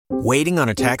Waiting on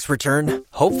a tax return?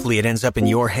 Hopefully it ends up in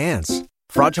your hands.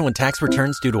 Fraudulent tax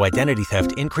returns due to identity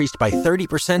theft increased by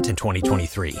 30% in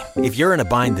 2023. If you're in a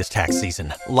bind this tax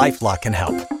season, LifeLock can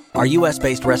help. Our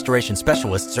U.S.-based restoration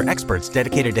specialists are experts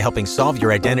dedicated to helping solve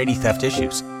your identity theft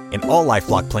issues. And all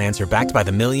LifeLock plans are backed by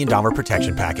the $1 Million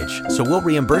Protection Package. So we'll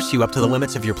reimburse you up to the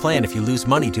limits of your plan if you lose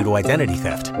money due to identity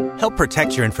theft. Help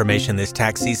protect your information this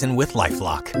tax season with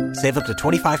LifeLock. Save up to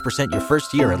 25% your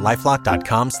first year at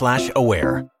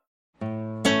LifeLock.com/aware.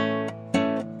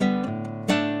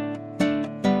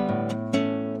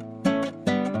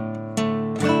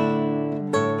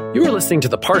 You are listening to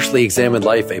The Partially Examined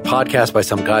Life, a podcast by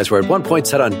some guys who at one point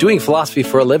set on doing philosophy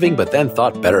for a living, but then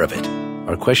thought better of it.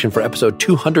 Our question for episode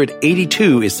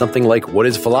 282 is something like, what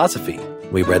is philosophy?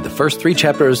 We read the first 3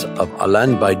 chapters of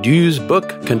Alain Badiou's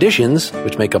book, Conditions,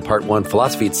 which make up part 1,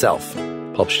 Philosophy Itself,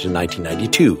 published in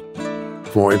 1992.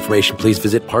 For more information, please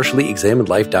visit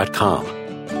partiallyexaminedlife.com.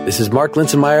 This is Mark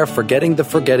Linsenmeyer forgetting the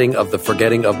forgetting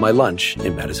of my lunch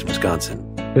in Madison,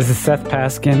 Wisconsin. This is Seth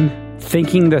Paskin,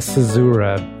 thinking the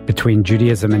caesura between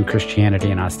Judaism and Christianity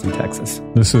in Austin, Texas.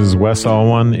 This is Wes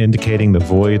Alwan, indicating the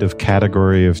void of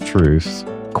category of truth,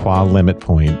 qua limit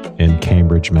point in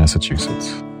Cambridge,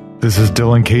 Massachusetts. This is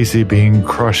Dylan Casey being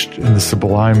crushed in the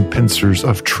sublime pincers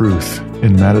of truth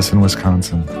in Madison,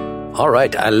 Wisconsin. All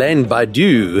right, Alain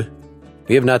Badiou.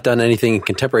 We have not done anything in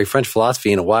contemporary French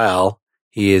philosophy in a while.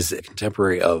 He is a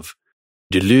contemporary of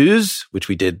Deleuze, which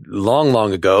we did long,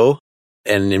 long ago.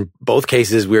 And in both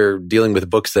cases, we're dealing with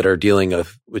books that are dealing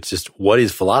with just what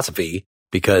is philosophy,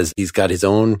 because he's got his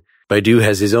own, Badiou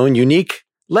has his own unique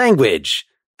language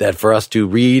that for us to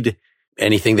read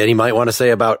anything that he might want to say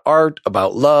about art,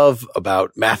 about love,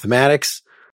 about mathematics,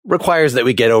 requires that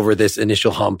we get over this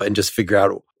initial hump and just figure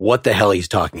out what the hell he's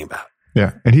talking about.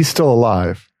 Yeah, and he's still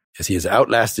alive. As he has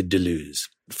outlasted Deleuze.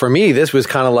 For me, this was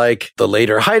kind of like the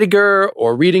later Heidegger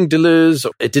or reading Deleuze.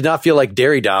 It did not feel like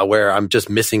Derrida, where I'm just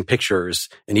missing pictures.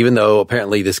 And even though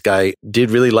apparently this guy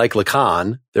did really like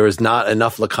Lacan, there was not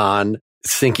enough Lacan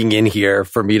sinking in here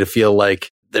for me to feel like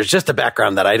there's just a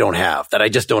background that I don't have, that I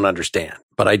just don't understand.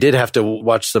 But I did have to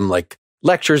watch some like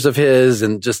lectures of his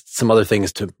and just some other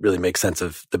things to really make sense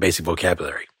of the basic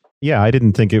vocabulary. Yeah, I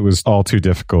didn't think it was all too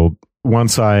difficult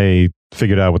once I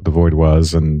figured out what the void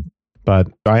was, but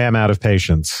I am out of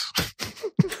patience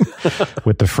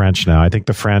with the French now. I think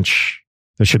the French,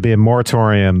 there should be a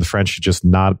moratorium. The French should just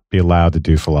not be allowed to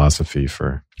do philosophy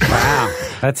for... Wow,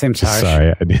 that seems harsh.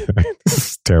 Sorry, this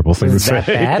is a terrible thing to say.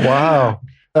 Bad? Wow.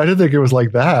 I didn't think it was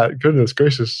like that. Goodness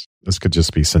gracious. This could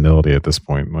just be senility at this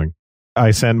point. Like,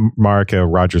 I sent Mark a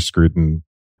Roger Scruton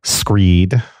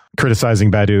screed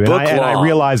criticizing Badiou. And I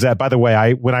realized that, by the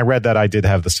way, when I read that, I did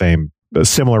have a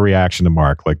similar reaction to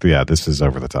Mark. Like, yeah, this is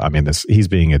over the top. I mean, he's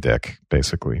being a dick,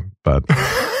 basically. But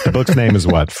the book's name is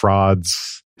what?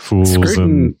 Frauds, Fools,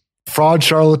 and... Fraud,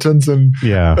 charlatans, and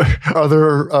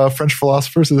other French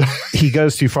philosophers. He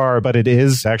goes too far, but it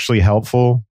is actually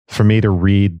helpful for me to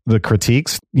read the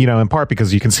critiques, in part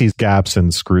because you can see gaps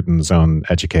in Scruton's own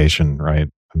education, right?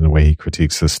 And the way he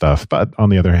critiques this stuff. But on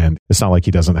the other hand, it's not like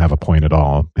he doesn't have a point at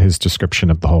all. His description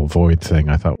of the whole void thing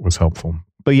I thought was helpful.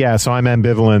 But yeah, so I'm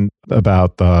ambivalent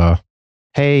about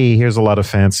hey, here's a lot of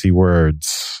fancy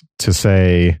words to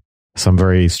say some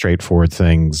very straightforward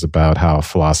things about how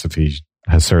philosophy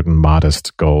has certain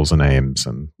modest goals and aims,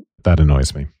 and that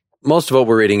annoys me. Most of what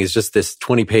we're reading is just this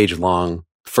 20-page long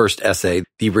first essay,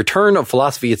 The Return of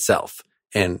Philosophy Itself,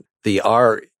 and the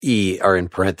R.E. are in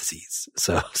parentheses.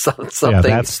 So something.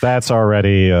 Yeah, that's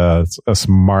already a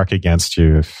mark against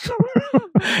you.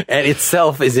 And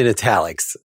itself is in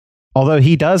italics. Although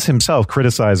he does himself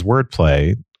criticize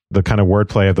wordplay, the kind of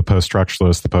wordplay of the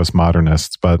post-structuralists, the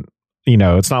postmodernists, but,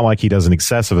 it's not like he does an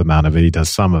excessive amount of it. He does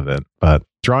some of it. But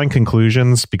drawing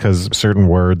conclusions because certain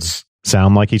words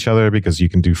sound like each other, because you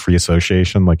can do free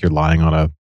association, like you're lying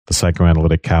on the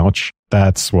psychoanalytic couch,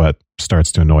 that's what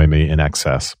starts to annoy me in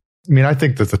excess. I mean, I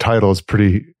think that the title is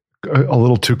a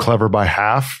little too clever by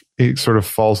half. It sort of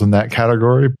falls in that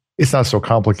category. It's not so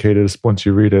complicated once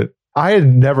you read it. I had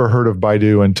never heard of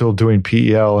Badiou until doing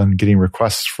PEL and getting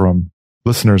requests from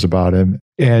listeners about him.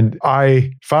 And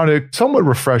I found it somewhat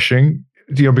refreshing,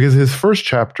 because his first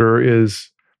chapter is,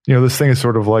 this thing is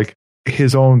sort of like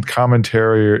his own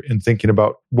commentary and thinking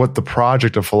about what the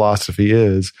project of philosophy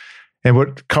is. And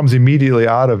what comes immediately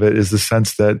out of it is the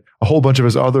sense that a whole bunch of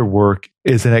his other work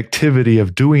is an activity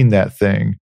of doing that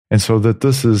thing. And so that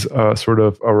this is sort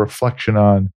of a reflection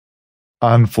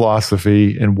on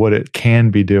philosophy and what it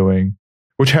can be doing,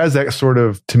 which has that sort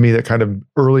of, to me, that kind of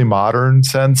early modern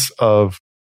sense of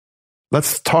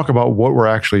let's talk about what we're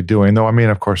actually doing. Though, I mean,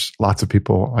 of course, lots of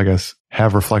people, I guess,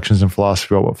 have reflections in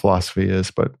philosophy about what philosophy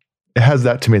is, but it has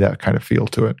that, to me, that kind of feel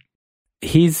to it.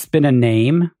 He's been a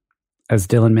name, as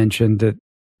Dylan mentioned.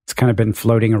 It's kind of been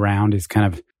floating around. He's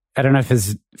kind of, I don't know if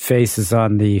his face is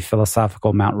on the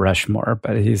philosophical Mount Rushmore,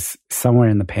 but he's somewhere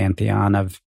in the pantheon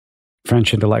of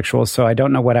French intellectuals. So I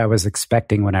don't know what I was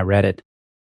expecting when I read it,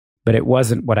 but it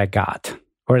wasn't what I got,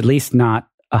 or at least not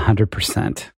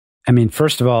 100%. I mean,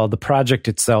 first of all, the project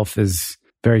itself is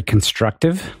very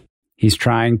constructive. He's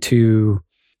trying to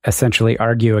essentially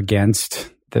argue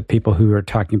against the people who are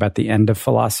talking about the end of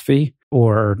philosophy,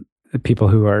 or the people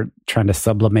who are trying to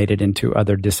sublimate it into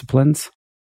other disciplines.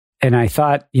 And I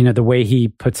thought, the way he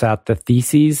puts out the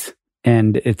theses,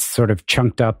 and it's sort of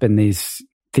chunked up in these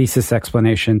thesis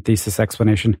explanation.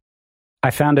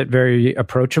 I found it very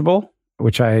approachable,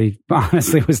 which I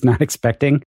honestly was not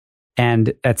expecting.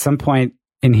 And at some point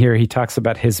in here, he talks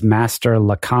about his master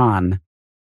Lacan.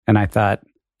 And I thought,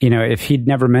 if he'd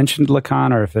never mentioned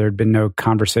Lacan, or if there had been no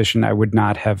conversation, I would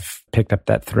not have picked up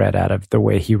that thread out of the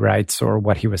way he writes or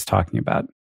what he was talking about.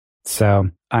 So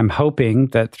I'm hoping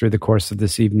that through the course of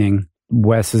this evening,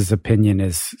 Wes's opinion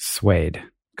is swayed,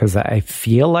 because I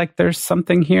feel like there's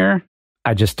something here.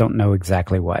 I just don't know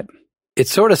exactly what. It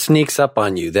sort of sneaks up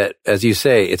on you that, as you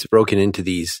say, it's broken into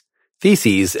these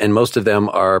theses, and most of them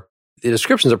the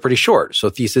descriptions are pretty short. So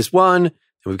thesis 1,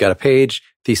 we've got a page.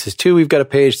 Thesis 2, we've got a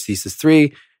page. Thesis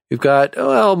 3, we've got,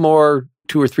 more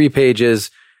 2 or 3 pages.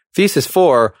 Thesis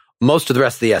 4, most of the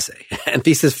rest of the essay. And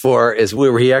thesis 4 is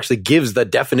where he actually gives the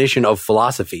definition of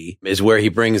philosophy, is where he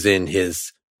brings in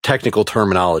his technical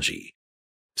terminology.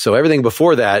 So everything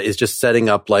before that is just setting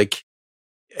up like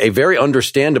a very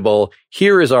understandable,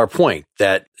 here is our point,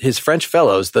 that his French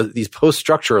fellows, these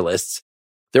post-structuralists,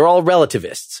 they're all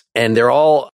relativists, and they're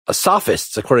all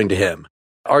sophists, according to him,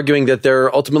 arguing that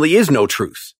there ultimately is no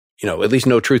truth, at least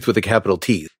no truth with a capital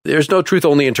T. There's no truth,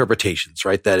 only interpretations,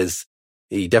 right? That is,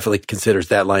 he definitely considers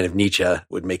that line of Nietzsche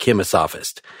would make him a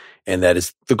sophist. And that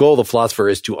is the goal of the philosopher,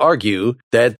 is to argue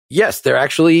that, yes, there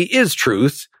actually is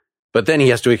truth, but then he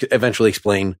has to eventually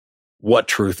explain what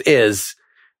truth is,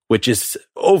 which is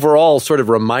overall sort of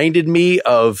reminded me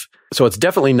of, so it's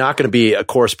definitely not going to be a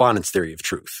correspondence theory of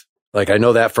truth. Like, I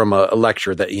know that from a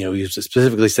lecture that, he was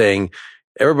specifically saying,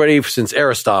 everybody since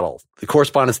Aristotle, the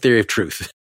correspondence theory of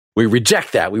truth, we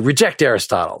reject that. We reject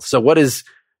Aristotle. So what is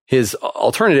his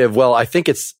alternative? Well, I think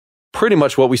it's pretty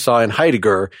much what we saw in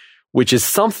Heidegger, which is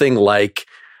something like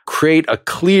create a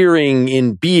clearing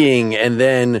in being, and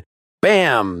then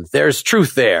bam, there's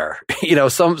truth there.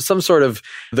 Some sort of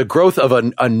the growth of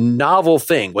a novel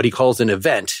thing, what he calls an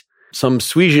event, some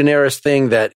sui generis thing,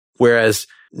 that whereas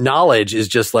knowledge is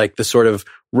just like the sort of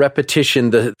repetition,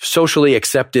 the socially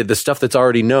accepted, the stuff that's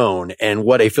already known. And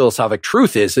what a philosophic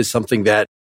truth is something that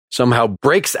somehow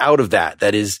breaks out of that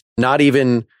is not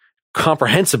even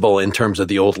comprehensible in terms of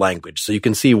the old language. So you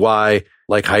can see why,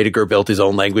 like, Heidegger built his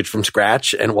own language from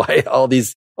scratch, and why all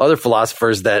these other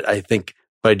philosophers that I think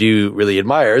Badiou really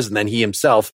admires, and then he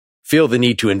himself, feel the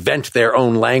need to invent their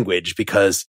own language,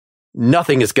 because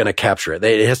nothing is going to capture it.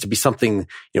 It has to be something,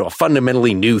 a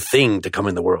fundamentally new thing to come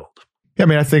in the world. Yeah, I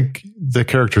mean, I think the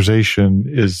characterization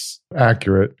is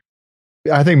accurate.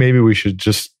 I think maybe we should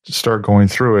just start going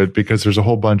through it, because there's a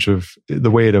whole bunch of the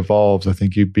way it evolves. I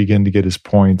think you begin to get his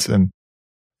points. And,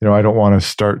 I don't want to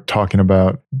start talking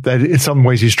about that. In some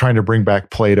ways, he's trying to bring back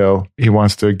Plato. He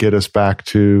wants to get us back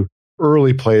to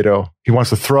early Plato. He wants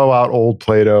to throw out old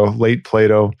Plato, late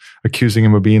Plato, accusing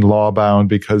him of being lawbound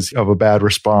because of a bad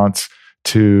response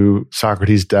to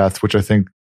Socrates' death, which I think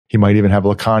he might even have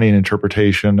a Lacanian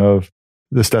interpretation of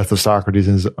this death of Socrates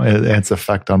and its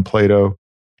effect on Plato,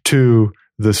 to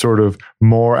the sort of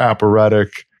more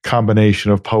aphoretic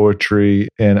combination of poetry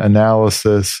and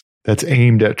analysis that's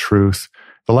aimed at truth,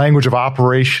 the language of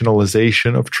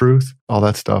operationalization of truth, all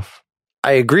that stuff.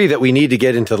 I agree that we need to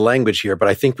get into the language here, but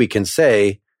I think we can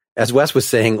say, as Wes was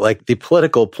saying, like, the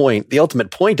political point, the ultimate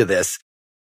point of this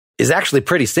is actually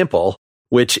pretty simple,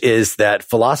 which is that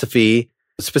philosophy,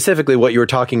 specifically what you were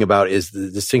talking about, is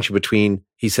the distinction between,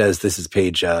 he says, this is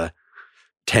page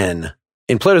 10.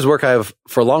 In Plato's work, I have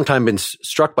for a long time been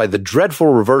struck by the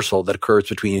dreadful reversal that occurs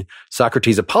between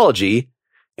Socrates' Apology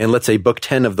and, let's say, Book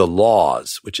 10 of the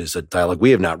Laws, which is a dialogue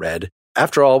we have not read.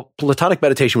 After all, Platonic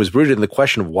meditation was rooted in the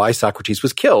question of why Socrates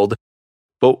was killed,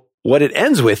 but what it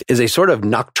ends with is a sort of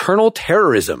nocturnal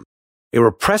terrorism, a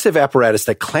repressive apparatus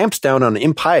that clamps down on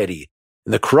impiety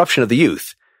and the corruption of the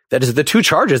youth. That is the two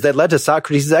charges that led to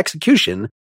Socrates' execution.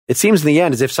 It seems in the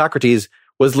end as if Socrates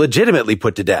was legitimately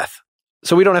put to death.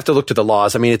 So we don't have to look to the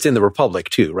laws. I mean, it's in the Republic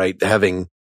too, right? Having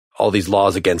all these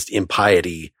laws against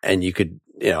impiety. And you could,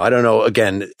 I don't know,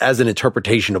 again, as an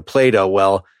interpretation of Plato,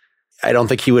 well, I don't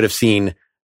think he would have seen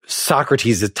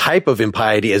Socrates' type of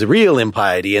impiety as real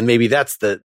impiety. And maybe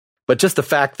but just the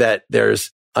fact that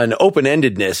there's an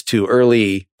open-endedness to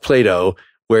early Plato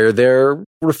where they're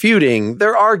refuting,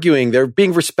 they're arguing, they're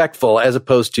being respectful as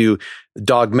opposed to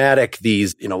dogmatic,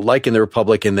 these, like in the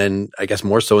Republic and then I guess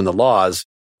more so in the Laws,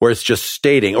 where it's just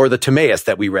stating, or the Timaeus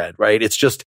that we read, right? It's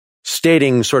just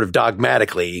stating sort of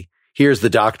dogmatically, here's the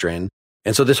doctrine.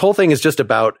 And so this whole thing is just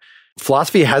about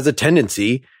philosophy has a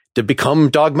tendency to become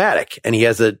dogmatic. And he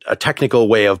has a technical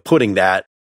way of putting that,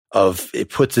 of it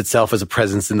puts itself as a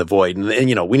presence in the void.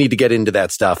 And we need to get into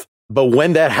that stuff. But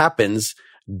when that happens,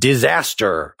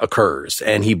 disaster occurs.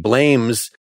 And he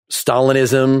blames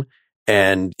Stalinism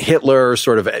and Hitler,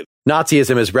 sort of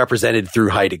Nazism is represented through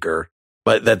Heidegger.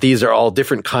 But that these are all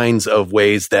different kinds of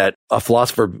ways that a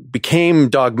philosopher became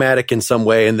dogmatic in some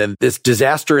way. And then this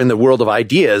disaster in the world of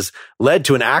ideas led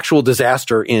to an actual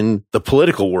disaster in the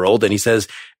political world. And he says,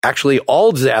 actually,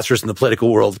 all disasters in the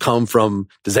political world come from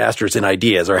disasters in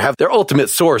ideas, or have their ultimate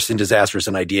source in disasters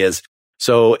in ideas.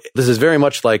 So this is very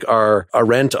much like our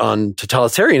Arendt on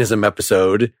totalitarianism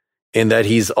episode, in that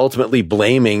he's ultimately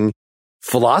blaming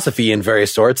philosophy in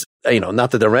various sorts. Not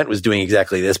that Arendt was doing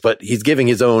exactly this, but he's giving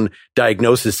his own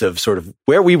diagnosis of sort of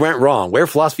where we went wrong, where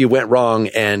philosophy went wrong.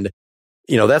 And,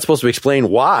 that's supposed to explain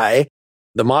why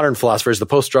the modern philosophers, the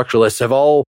post-structuralists, have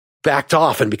all backed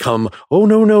off and become, oh,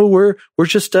 no, we're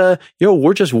just,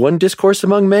 we're just one discourse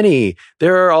among many.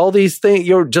 There are all these things,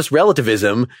 just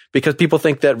relativism, because people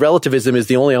think that relativism is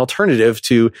the only alternative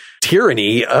to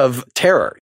tyranny of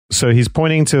terror. So he's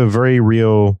pointing to a very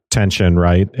real tension,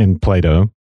 right, in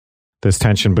Plato. This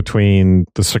tension between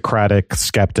the Socratic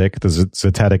skeptic, the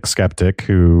zetetic skeptic,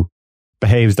 who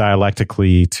behaves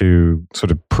dialectically to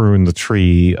sort of prune the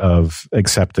tree of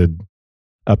accepted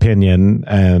opinion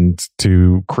and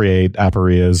to create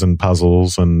aporias and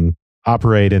puzzles and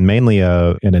operate in mainly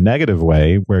in a negative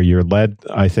way, where you're led,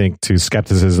 I think, to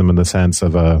skepticism in the sense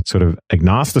of a sort of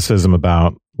agnosticism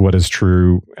about what is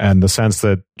true, and the sense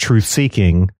that truth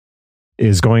seeking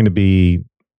is going to be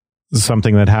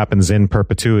something that happens in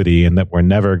perpetuity, and that we're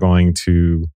never going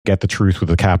to get the truth with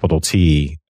a capital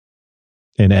T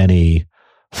in any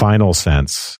final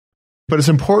sense. But it's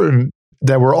important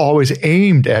that we're always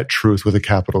aimed at truth with a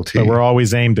capital T. But we're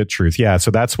always aimed at truth. Yeah. So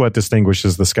that's what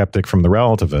distinguishes the skeptic from the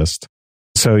relativist.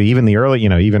 So even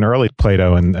early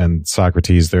Plato and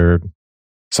Socrates,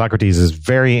 Socrates is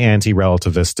very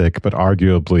anti-relativistic, but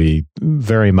arguably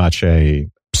very much a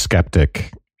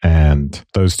skeptic. And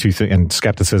those two things, and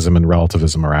skepticism and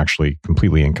relativism, are actually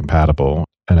completely incompatible.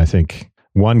 And I think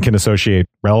one can associate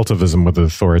relativism with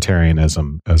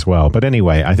authoritarianism as well. But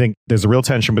anyway, I think there's a real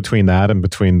tension between that and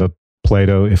between the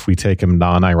Plato, if we take him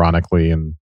non-ironically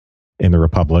in the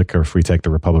Republic, or if we take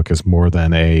the Republic as more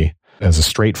than as a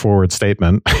straightforward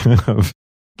statement of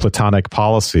Platonic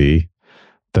policy,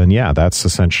 then yeah, that's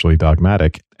essentially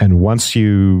dogmatic. And once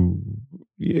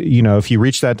if you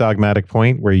reach that dogmatic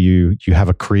point where you have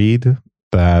a creed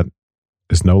that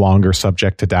is no longer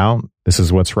subject to doubt, this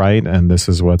is what's right and this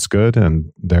is what's good,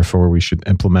 and therefore we should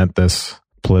implement this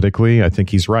politically, I think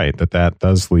he's right that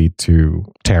does lead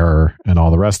to terror and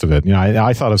all the rest of it.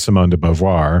 I thought of Simone de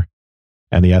Beauvoir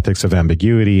and the ethics of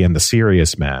ambiguity and the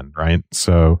serious man, right?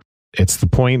 So it's the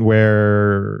point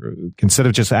where instead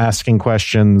of just asking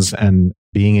questions and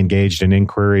being engaged in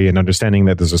inquiry and understanding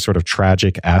that there's a sort of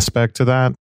tragic aspect to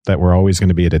that we're always going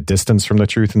to be at a distance from the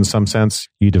truth in some sense,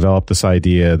 you develop this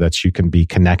idea that you can be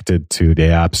connected to the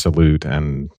absolute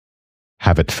and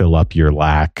have it fill up your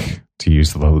lack, to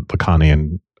use the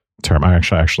Lacanian term.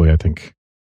 Actually, I think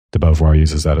de Beauvoir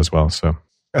uses that as well. So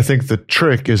I think the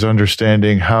trick is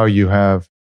understanding how you have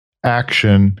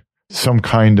action, some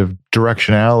kind of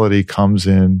directionality comes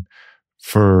in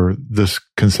for this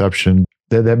conception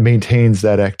that maintains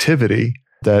that activity,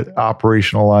 that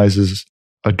operationalizes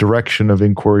a direction of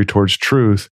inquiry towards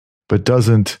truth, but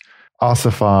doesn't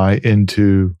ossify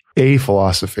into a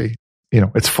philosophy.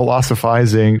 It's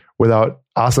philosophizing without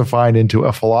ossifying into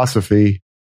a philosophy,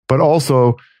 but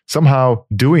also somehow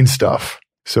doing stuff.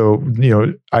 So,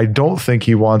 I don't think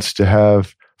he wants to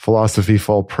have philosophy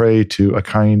fall prey to a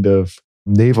kind of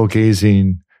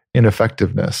navel-gazing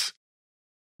ineffectiveness.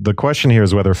 The question here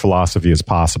is whether philosophy is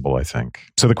possible, I think.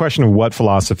 So the question of what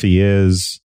philosophy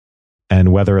is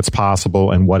and whether it's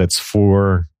possible and what it's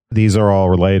for, these are all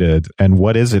related. And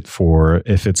what is it for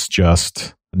if it's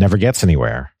just never gets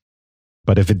anywhere?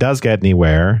 But if it does get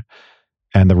anywhere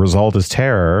and the result is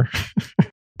terror,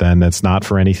 then it's not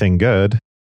for anything good.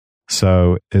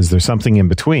 So is there something in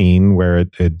between where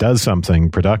it does something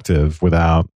productive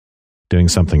without doing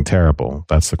something terrible?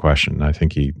 That's the question. I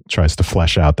think he tries to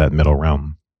flesh out that middle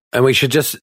realm. And we should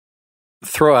just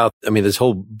throw out, this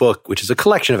whole book, which is a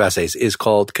collection of essays, is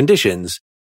called Conditions.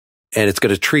 And it's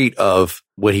got a treat of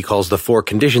what he calls the 4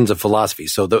 conditions of philosophy.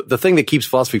 So the thing that keeps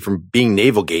philosophy from being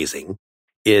navel-gazing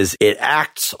is it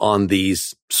acts on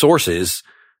these sources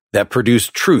that produce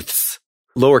truths,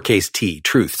 lowercase t,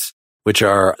 truths, which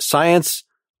are science,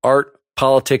 art,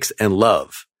 politics, and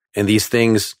love. And these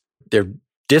things, they're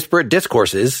disparate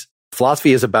discourses.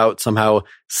 Philosophy is about somehow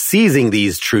seizing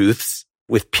these truths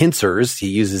with pincers. He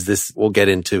uses this, we'll get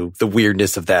into the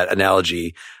weirdness of that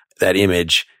analogy, that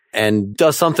image, and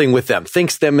does something with them,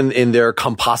 thinks them in their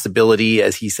compossibility,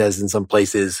 as he says in some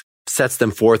places, sets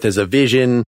them forth as a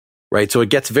vision, right? So it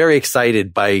gets very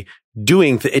excited by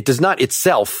doing, it does not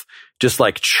itself just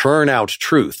like churn out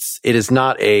truths. It is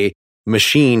not a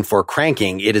machine for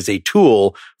cranking. It is a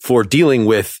tool for dealing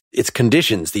with its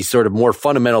conditions, these sort of more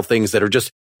fundamental things that are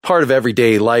just part of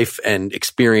everyday life and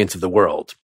experience of the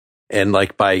world. And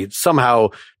like by somehow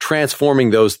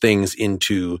transforming those things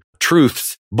into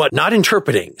truths, but not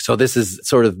interpreting. So this is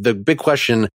sort of the big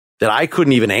question that I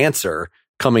couldn't even answer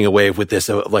coming away with this,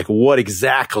 like what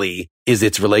exactly is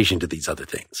its relation to these other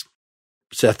things?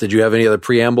 Seth, did you have any other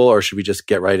preamble, or should we just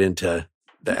get right into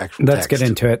the actual text? Let's get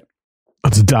into it.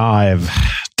 Let's dive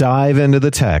into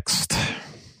the text.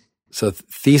 So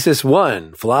thesis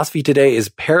 1, philosophy today is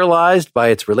paralyzed by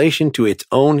its relation to its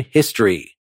own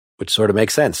history, which sort of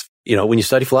makes sense. When you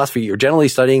study philosophy, you're generally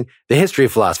studying the history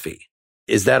of philosophy.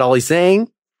 Is that all he's saying?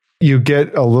 You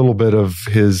get a little bit of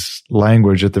his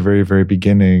language at the very, very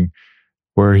beginning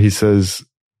where he says,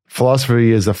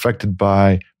 philosophy is affected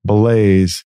by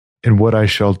malaise in what I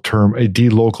shall term a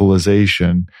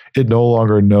delocalization. It no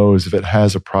longer knows if it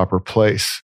has a proper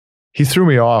place. He threw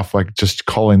me off like just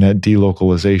calling that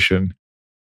delocalization.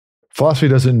 Philosophy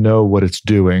doesn't know what it's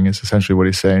doing, is essentially what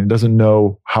he's saying. It doesn't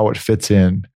know how it fits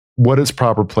in, what its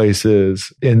proper place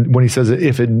is. And when he says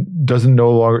if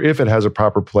it has a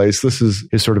proper place, this is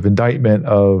his sort of indictment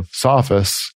of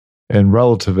sophists and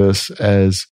relativists,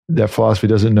 as that philosophy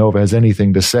doesn't know if it has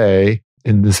anything to say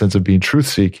in the sense of being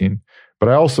truth-seeking. But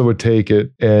I also would take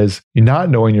it as you not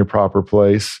knowing your proper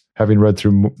place, having read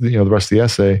through the rest of the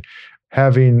essay,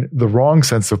 having the wrong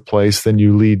sense of place, then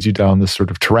leads you down this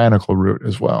sort of tyrannical route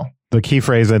as well. The key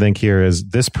phrase I think here is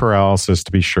this paralysis,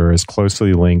 to be sure, is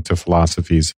closely linked to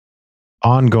philosophy's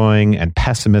ongoing and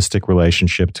pessimistic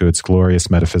relationship to its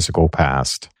glorious metaphysical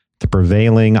past. The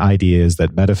prevailing idea is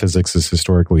that metaphysics is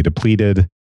historically depleted,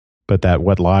 but that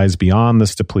what lies beyond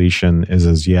this depletion is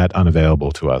as yet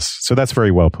unavailable to us. So that's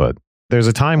very well put. There's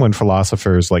a time when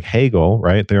philosophers like Hegel,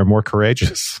 right, they're more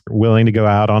courageous, willing to go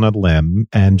out on a limb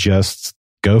and just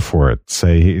go for it.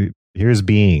 Say, here's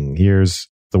being, here's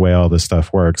the way all this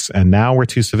stuff works. And now we're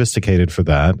too sophisticated for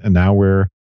that. And now we're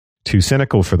too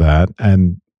cynical for that.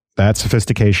 And that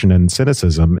sophistication and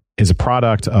cynicism is a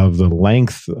product of the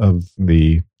length of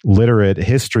the literate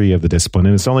history of the discipline.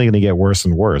 And it's only going to get worse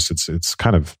and worse. It's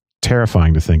kind of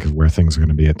terrifying to think of where things are going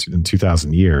to be in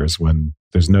 2,000 years when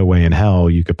there's no way in hell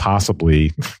you could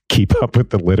possibly keep up with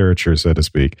the literature, so to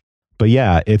speak. But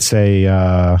yeah, it's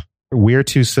we're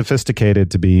too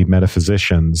sophisticated to be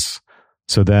metaphysicians.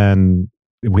 So then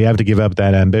we have to give up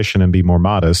that ambition and be more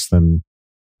modest. Then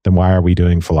why are we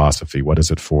doing philosophy? What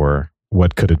is it for?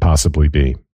 What could it possibly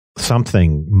be?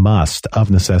 Something must,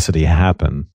 of necessity,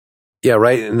 happen. Yeah,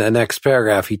 right. In the next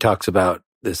paragraph, he talks about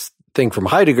this thing from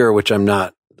Heidegger, which I'm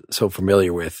not so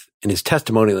familiar with. In his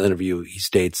testimonial interview, he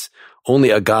states, only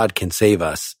a God can save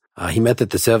us. He meant that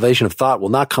the salvation of thought will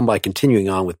not come by continuing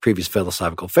on with previous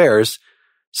philosophical affairs.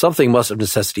 Something must of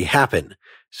necessity happen.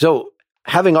 So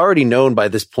having already known by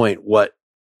this point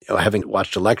having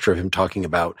watched a lecture of him talking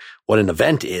about what an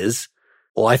event is,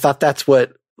 well, I thought that's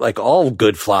what, like all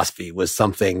good philosophy, was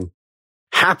something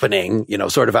happening,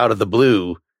 sort of out of the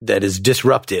blue that is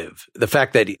disruptive. The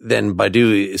fact that then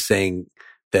Badiou is saying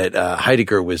that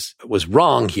Heidegger was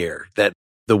wrong here, that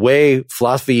the way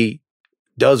philosophy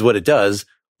does what it does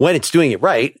when it's doing it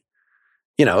right,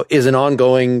 is an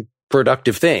ongoing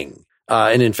productive thing.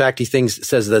 And in fact, he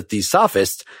says that these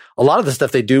sophists, a lot of the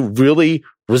stuff they do really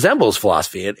resembles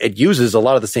philosophy. It uses a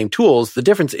lot of the same tools. The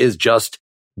difference is just,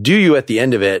 do you at the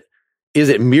end of it, is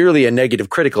it merely a negative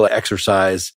critical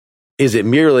exercise? Is it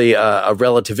merely a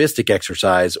relativistic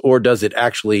exercise? Or does it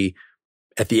actually,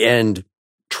 at the end,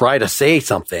 try to say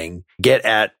something, get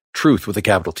at truth with a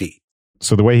capital T?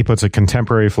 So the way he puts it,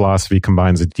 contemporary philosophy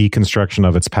combines a deconstruction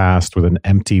of its past with an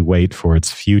empty wait for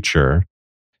its future.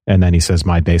 And then he says,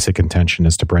 my basic intention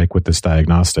is to break with this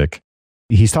diagnostic.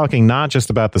 he's talking not just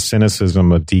about the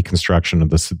cynicism of deconstruction of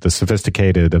the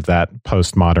sophisticated of that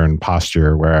postmodern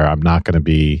posture where I'm not going to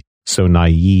be so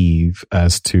naive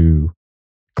as to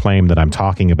claim that I'm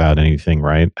talking about anything,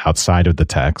 right, outside of the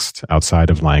text, outside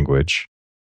of language.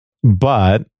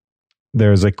 But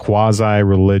there's a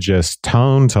quasi-religious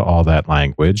tone to all that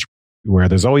language where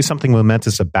there's always something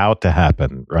momentous about to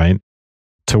happen, right?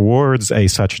 Towards a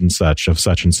such and such of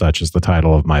such and such is the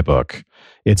title of my book.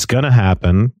 It's going to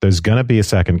happen. There's going to be a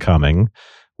second coming.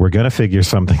 We're going to figure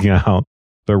something out.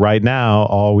 But right now,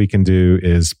 all we can do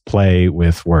is play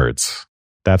with words.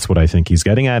 That's what I think he's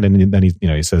getting at. And then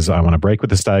he says, I want to break with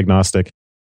this diagnostic,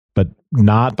 but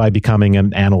not by becoming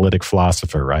an analytic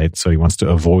philosopher, right? So he wants to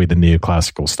avoid the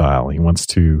neoclassical style. He wants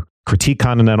to critique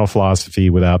continental philosophy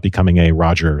without becoming a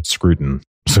Roger Scruton,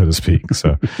 so to speak.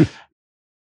 So,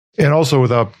 and also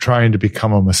without trying to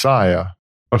become a messiah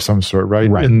of some sort,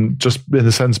 right? And just in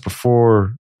the sentence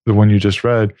before the one you just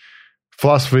read,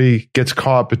 philosophy gets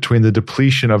caught between the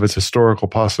depletion of its historical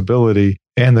possibility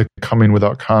and the coming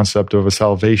without concept of a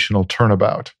salvational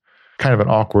turnabout. Kind of an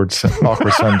awkward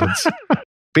sentence.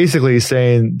 Basically, he's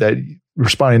saying that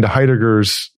responding to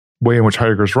Heidegger's way in which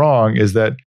Heidegger's wrong is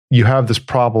that you have this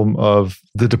problem of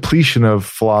the depletion of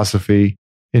philosophy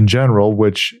in general,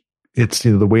 which it's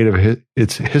the weight of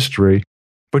its history,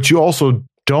 but you also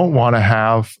don't want to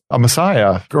have a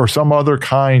messiah or some other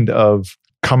kind of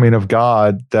coming of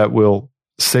God that will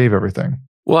save everything.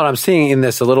 Well, I'm seeing in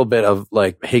this a little bit of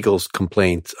like Hegel's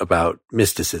complaints about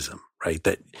mysticism, right?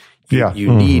 That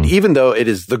you need, even though it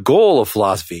is the goal of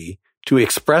philosophy to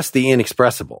express the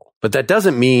inexpressible, but that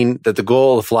doesn't mean that the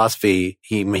goal of philosophy,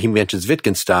 he mentions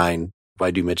Wittgenstein,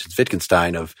 Badiou mentions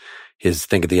Wittgenstein of his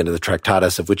thing at the end of the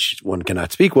Tractatus, of which one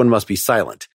cannot speak, one must be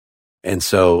silent. And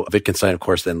so Wittgenstein, of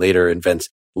course, then later invents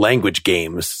language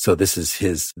games. So this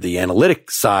is the analytic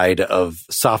side of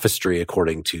sophistry,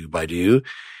 according to Badiou.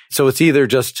 So it's either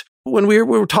just when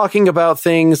we're talking about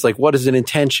things like what is an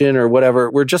intention or whatever,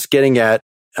 we're just getting at,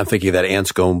 I'm thinking of that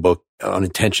Anscombe book on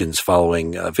intentions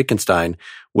following Wittgenstein,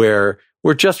 where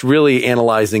we're just really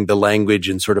analyzing the language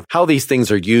and sort of how these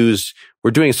things are used.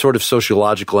 We're doing a sort of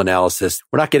sociological analysis.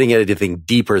 We're not getting at anything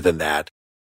deeper than that.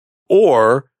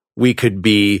 Or we could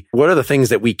be, what are the things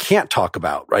that we can't talk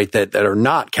about, right? That are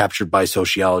not captured by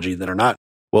sociology, that are not,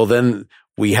 well, then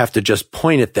we have to just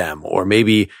point at them or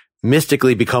maybe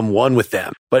mystically become one with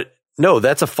them. But no,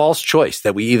 that's a false choice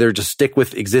that we either just stick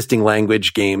with existing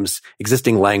language games,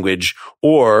 existing language,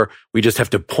 or we just have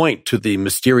to point to the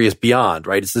mysterious beyond,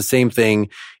 right? It's the same thing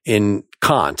in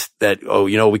Kant that,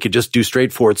 we could just do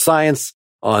straightforward science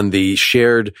on the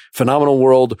shared phenomenal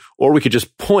world, or we could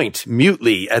just point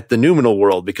mutely at the noumenal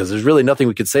world because there's really nothing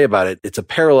we could say about it. It's a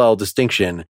parallel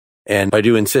distinction. And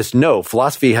Badiou insists, no,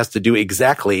 philosophy has to do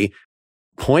exactly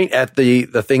point at the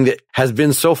thing that has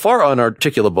been so far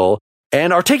unarticulable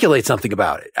and articulate something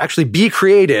about it. Actually be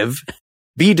creative,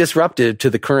 be disruptive to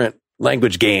the current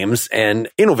language games and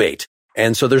innovate.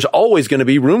 And so there's always going to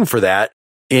be room for that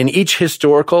in each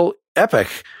historical epoch.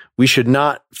 We should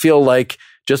not feel like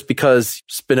just because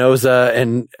Spinoza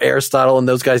and Aristotle and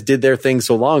those guys did their thing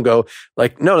so long ago,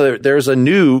 like, no, there's a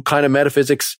new kind of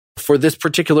metaphysics for this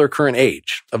particular current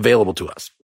age available to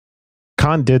us.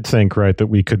 Kant did think, right, that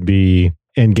we could be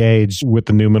engaged with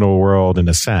the noumenal world in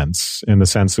the sense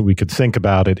that we could think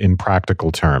about it in practical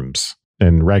terms,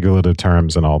 in regulative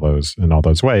terms, and all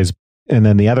those ways. And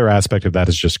then the other aspect of that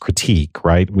is just critique,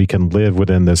 right? We can live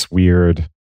within this weird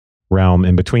realm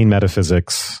in between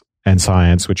metaphysics and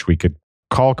science, which we could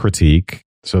call critique.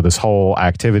 So this whole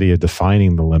activity of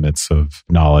defining the limits of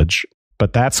knowledge.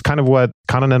 But that's kind of what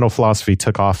continental philosophy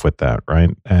took off with that, right?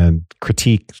 And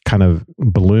critique kind of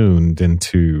ballooned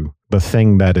into the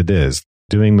thing that it is.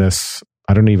 Doing this,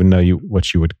 I don't even know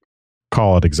what you would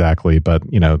call it exactly, but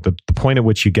the point at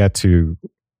which you get to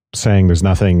saying there's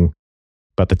nothing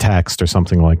but the text or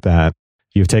something like that,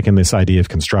 you've taken this idea of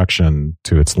construction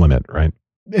to its limit, right?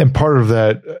 And part of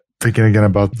that, thinking again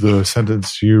about the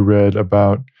sentence you read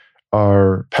about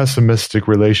our pessimistic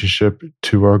relationship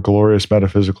to our glorious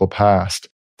metaphysical past,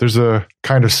 there's a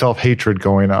kind of self-hatred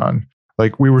going on.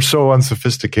 Like we were so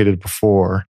unsophisticated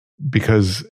before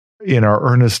because in our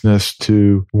earnestness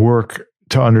to work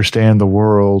to understand the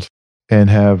world and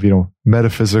have,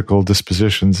 metaphysical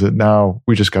dispositions that now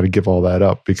we just got to give all that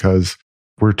up because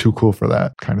we're too cool for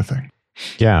that kind of thing.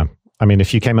 Yeah. I mean,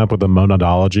 if you came up with a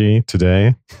monadology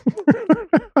today,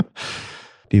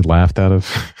 be laughed out of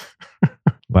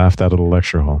the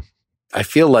lecture hall. I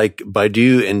feel like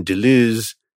Badiou and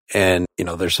Deleuze and,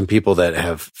 there's some people that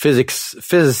have physicists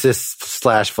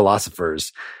 /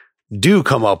 philosophers do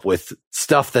come up with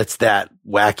stuff that's that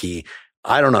wacky.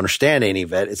 I don't understand any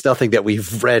of it. It's nothing that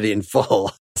we've read in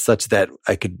full such that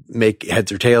I could make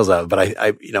heads or tails of. But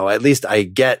I at least I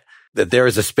get that there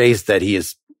is a space that he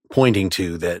is pointing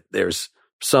to, that there's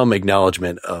some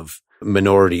acknowledgement of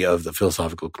minority of the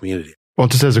philosophical community. Well,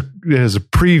 just as a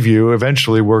preview,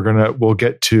 eventually we'll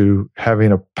get to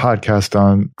having a podcast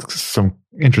on some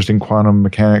interesting quantum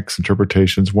mechanics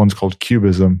interpretations. One's called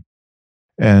cubism.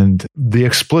 And the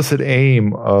explicit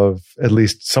aim of at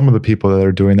least some of the people that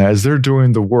are doing that is they're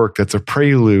doing the work that's a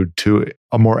prelude to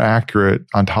a more accurate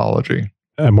ontology.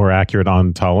 A more accurate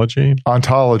ontology?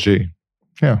 Ontology,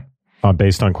 yeah.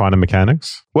 Based on quantum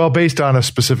mechanics? Well, based on a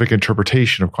specific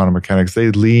interpretation of quantum mechanics.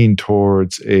 They lean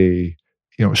towards a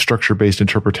structure-based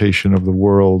interpretation of the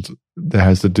world that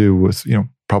has to do with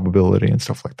probability and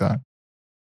stuff like that.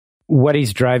 What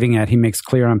he's driving at, he makes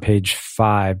clear on page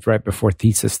 5, right before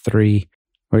thesis 3,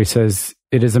 where he says,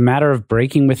 "It is a matter of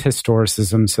breaking with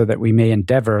historicism so that we may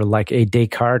endeavor, like a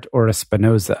Descartes or a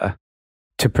Spinoza,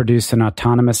 to produce an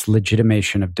autonomous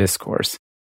legitimation of discourse."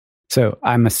 So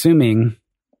I'm assuming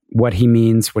what he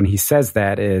means when he says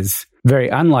that is very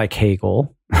unlike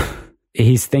Hegel.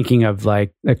 He's thinking of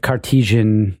like the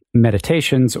Cartesian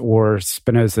meditations or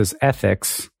Spinoza's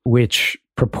ethics, which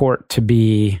purport to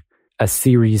be a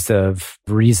series of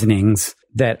reasonings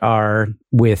that are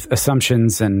with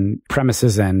assumptions and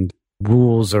premises and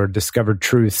rules or discovered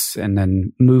truths, and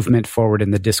then movement forward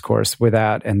in the discourse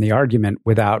and the argument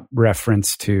without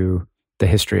reference to the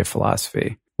history of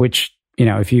philosophy, which,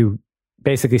 if you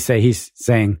basically say he's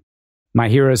saying, my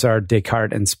heroes are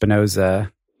Descartes and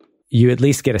Spinoza, you at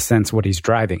least get a sense what he's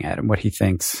driving at and what he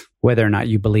thinks, whether or not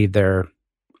you believe they're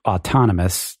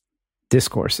autonomous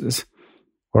discourses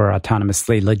or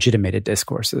autonomously legitimated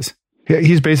discourses. Yeah,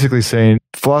 he's basically saying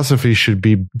philosophy should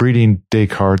be breeding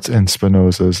Descartes and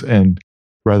Spinozas, and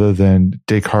rather than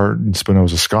Descartes and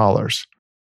Spinoza scholars.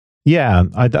 Yeah,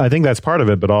 I think that's part of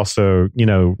it, but also,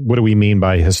 what do we mean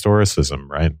by historicism,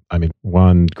 right? I mean,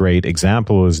 one great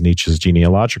example is Nietzsche's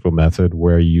genealogical method,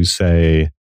 where you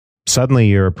say, suddenly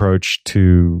your approach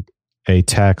to a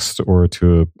text or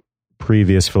to a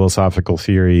previous philosophical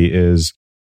theory is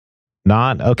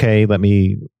not, okay, let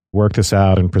me work this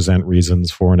out and present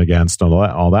reasons for and against and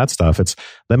all that stuff. It's,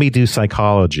 let me do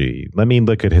psychology. Let me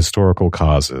look at historical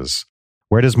causes.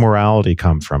 Where does morality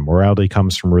come from? Morality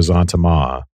comes from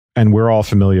ressentiment. And we're all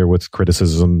familiar with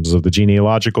criticisms of the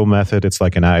genealogical method. It's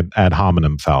like an ad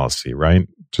hominem fallacy, right?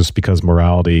 Just because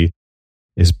morality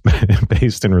is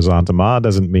based in ressentiment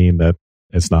doesn't mean that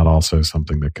it's not also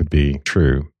something that could be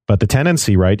true. But the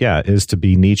tendency, right, is to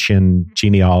be Nietzschean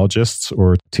genealogists,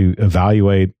 or to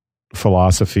evaluate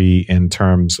philosophy in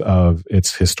terms of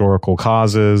its historical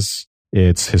causes,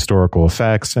 its historical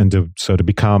effects, and to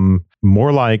become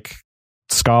more like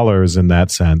scholars in that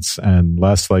sense and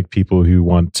less like people who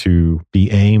want to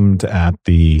be aimed at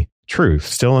the truth,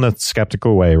 still in a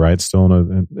skeptical way, right? Still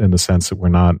in the sense that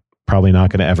we're probably not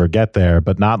going to ever get there,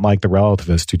 but not like the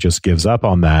relativist who just gives up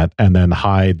on that and then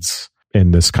hides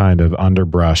in this kind of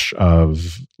underbrush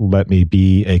of, let me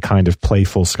be a kind of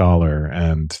playful scholar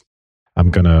and I'm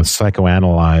going to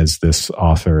psychoanalyze this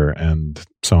author and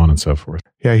so on and so forth.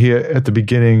 Yeah, he at the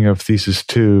beginning of thesis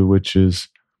 2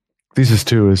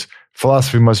 is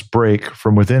philosophy must break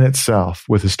from within itself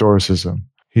with historicism.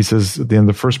 He says at the end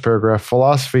of the first paragraph,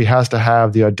 philosophy has to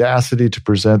have the audacity to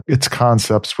present its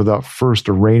concepts without first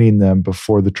arraigning them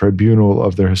before the tribunal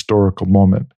of their historical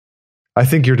moment. I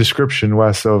think your description,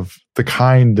 Wes, of the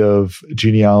kind of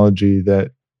genealogy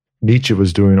that Nietzsche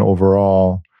was doing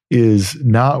overall is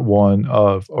not one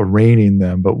of arraigning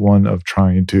them, but one of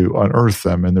trying to unearth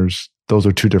them. And those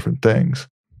are two different things.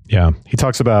 Yeah. He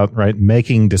talks about, right,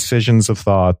 making decisions of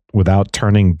thought without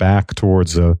turning back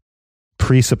towards a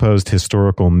presupposed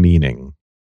historical meaning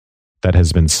that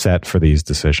has been set for these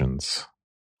decisions.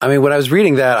 I mean, when I was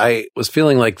reading that, I was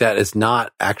feeling like that is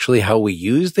not actually how we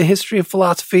use the history of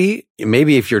philosophy.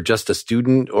 Maybe if you're just a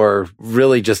student or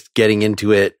really just getting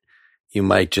into it, you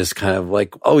might just kind of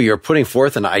like, oh, you're putting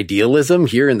forth an idealism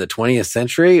here in the 20th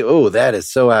century. Oh, that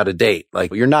is so out of date.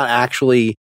 Like, you're not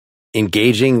actually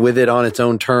engaging with it on its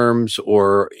own terms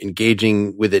or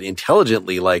engaging with it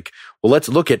intelligently. Like, well, let's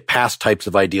look at past types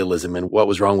of idealism and what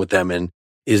was wrong with them. And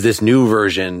is this new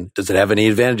version, does it have any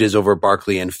advantages over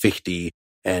Berkeley and Fichte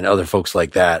and other folks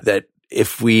like that? That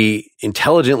if we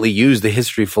intelligently use the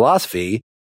history of philosophy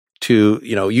to,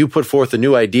 you put forth a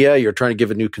new idea, you're trying to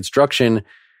give a new construction,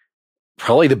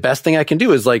 probably the best thing I can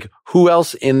do is like, who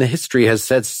else in the history has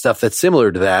said stuff that's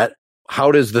similar to that?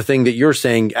 How does the thing that you're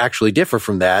saying actually differ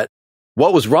from that?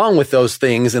 What was wrong with those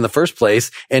things in the first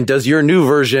place? And does your new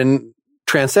version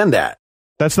transcend that?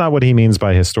 That's not what he means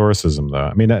by historicism, though.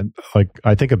 I mean,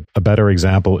 I think a better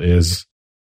example is,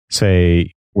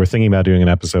 say, we're thinking about doing an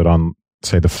episode on,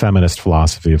 say, the feminist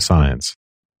philosophy of science.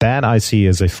 That I see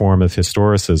as a form of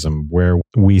historicism where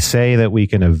we say that we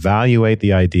can evaluate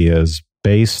the ideas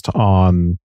based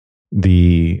on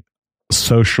the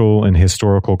social and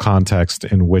historical context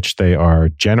in which they are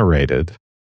generated,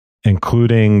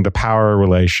 including the power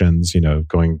relations,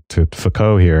 going to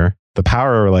Foucault here, the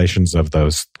power relations of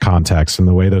those contexts and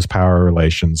the way those power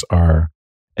relations are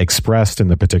expressed in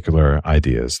the particular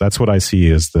ideas. That's what I see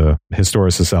as the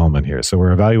historicist element here. So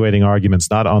we're evaluating arguments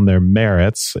not on their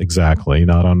merits exactly,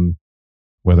 not on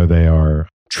whether they are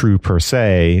true per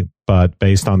se, but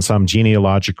based on some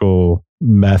genealogical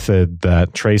method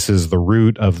that traces the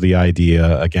root of the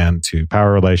idea, again, to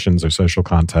power relations or social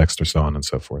context or so on and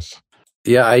so forth.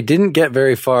 Yeah, I didn't get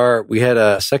very far. We had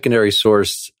a secondary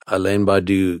source, Alain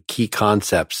Badiou, Key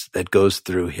Concepts, that goes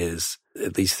through his,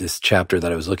 at least this chapter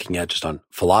that I was looking at just on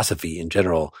philosophy in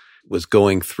general, was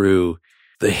going through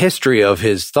the history of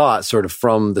his thought sort of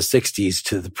from the 60s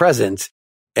to the present.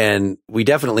 And we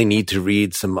definitely need to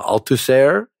read some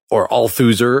Althusser, or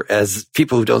Althusser, as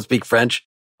people who don't speak French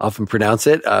often pronounce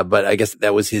it. But I guess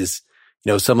that was his,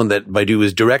 someone that Badiou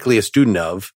was directly a student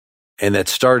of. And that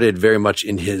started very much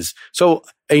in so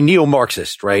a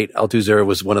neo-Marxist, right? Althusser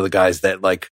was one of the guys that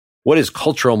what is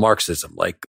cultural Marxism?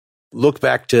 Look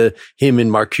back to him and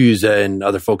Marcuse and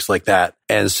other folks like that.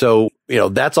 And so,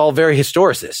 that's all very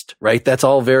historicist, right? That's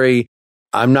all very,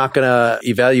 I'm not going to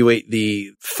evaluate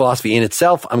the philosophy in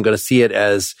itself. I'm going to see it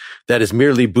as that is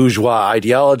merely bourgeois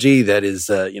ideology. That is,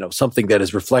 something that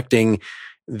is reflecting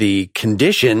the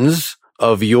conditions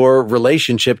of your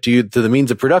relationship to the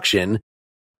means of production.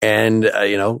 And,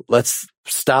 let's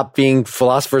stop being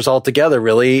philosophers altogether,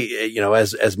 really,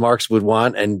 as Marx would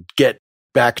want, and get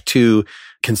back to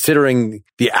considering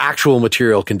the actual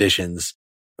material conditions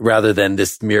rather than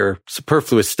this mere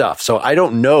superfluous stuff. So I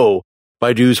don't know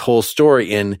Badiou's whole story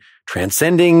in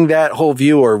transcending that whole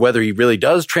view, or whether he really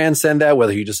does transcend that,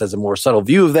 whether he just has a more subtle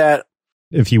view of that.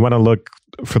 If you want to look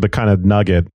for the kind of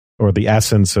nugget or the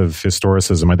essence of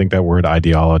historicism, I think that word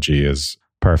ideology is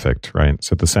perfect, right?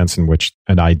 So the sense in which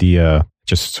an idea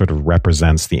just sort of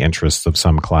represents the interests of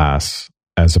some class,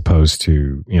 as opposed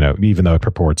to, even though it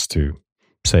purports to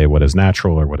say what is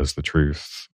natural or what is the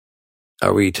truth.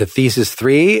 Are we to thesis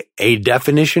 3? A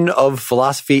definition of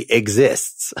philosophy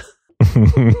exists.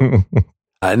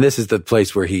 And this is the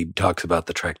place where he talks about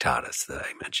the Tractatus that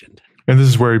I mentioned. And this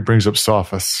is where he brings up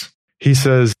sophists. He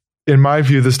says, in my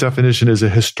view, this definition is a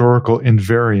historical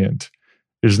invariant.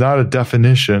 It is not a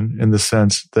definition in the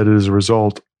sense that it is a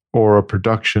result or a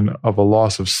production of a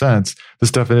loss of sense.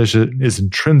 This definition is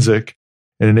intrinsic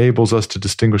and enables us to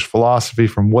distinguish philosophy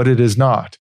from what it is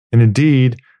not, and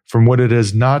indeed from what it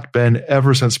has not been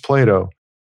ever since Plato.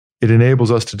 It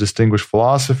enables us to distinguish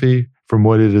philosophy from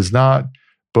what it is not,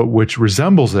 but which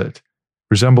resembles it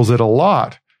a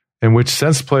lot, and which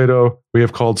since Plato we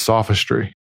have called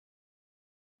sophistry.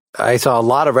 I saw a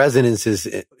lot of resonances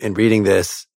in reading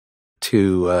this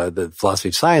to the philosophy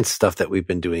of science stuff that we've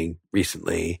been doing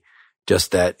recently.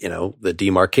 Just that, the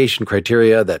demarcation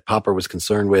criteria that Popper was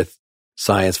concerned with,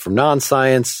 science from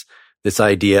non-science, this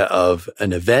idea of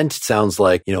an event sounds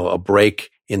like, a break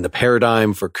in the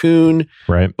paradigm for Kuhn.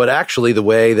 Right. But actually the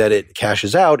way that it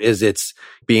cashes out is it's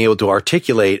being able to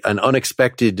articulate an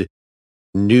unexpected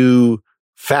new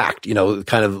fact,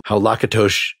 kind of how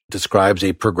Lakatos describes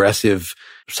a progressive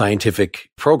scientific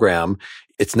program.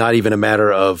 It's not even a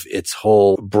matter of its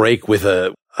whole break with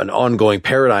an ongoing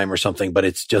paradigm or something, but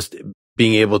it's just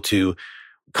being able to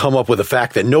come up with a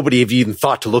fact that nobody have even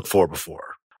thought to look for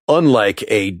before. Unlike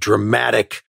a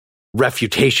dramatic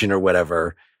refutation or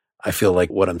whatever, I feel like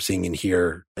what I'm seeing in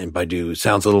here in Badiou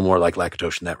sounds a little more like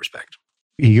Lakatos in that respect.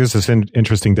 He uses this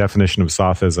interesting definition of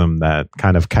sophism that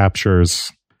kind of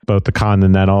captures both the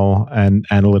continental and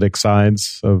analytic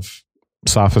sides of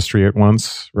sophistry at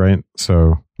once, right?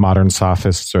 So modern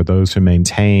sophists are those who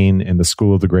maintain in the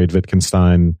school of the great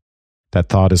Wittgenstein that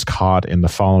thought is caught in the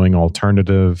following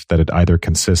alternative, that it either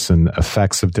consists in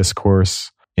effects of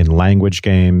discourse, in language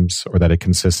games, or that it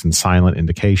consists in silent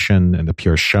indication and the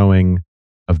pure showing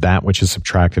of that which is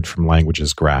subtracted from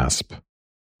language's grasp.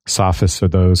 Sophists are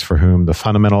those for whom the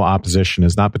fundamental opposition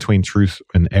is not between truth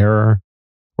and error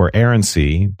or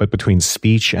errancy, but between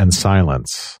speech and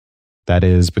silence. That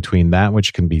is, between that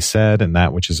which can be said and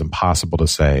that which is impossible to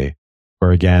say,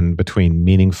 or again, between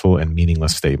meaningful and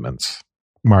meaningless statements.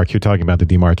 Mark, you're talking about the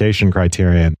demarcation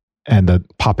criterion, and the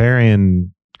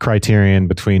Popperian criterion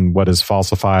between what is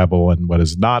falsifiable and what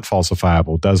is not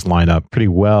falsifiable does line up pretty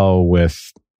well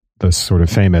with the sort of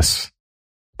famous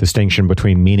distinction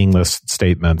between meaningless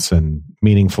statements and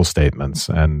meaningful statements.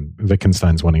 And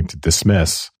Wittgenstein's wanting to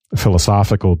dismiss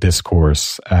philosophical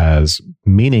discourse as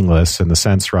meaningless in the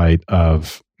sense, right,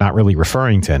 of not really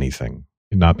referring to anything,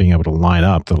 and not being able to line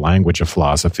up the language of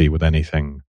philosophy with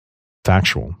anything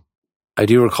factual. I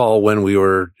do recall when we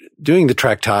were doing the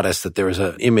Tractatus that there was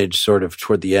an image sort of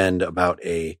toward the end about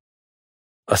a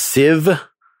sieve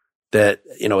that,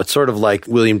 it's sort of like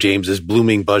William James's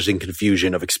blooming, buzzing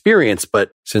confusion of experience.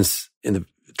 But since in the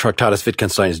Tractatus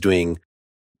Wittgenstein is doing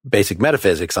basic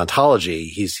metaphysics, ontology,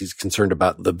 he's concerned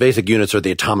about the basic units or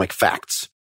the atomic facts,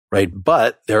 right?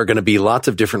 But there are going to be lots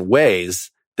of different ways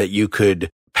that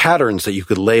patterns that you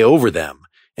could lay over them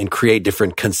and create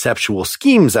different conceptual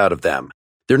schemes out of them.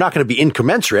 They're not going to be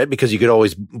incommensurate because you could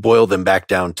always boil them back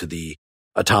down to the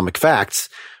atomic facts.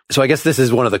 So I guess this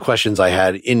is one of the questions I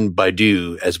had in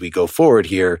Badiou as we go forward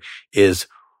here is,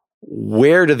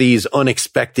 where do these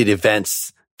unexpected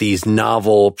events, these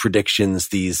novel predictions,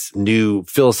 these new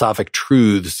philosophic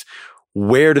truths,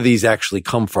 where do these actually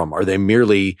come from? Are they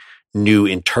merely new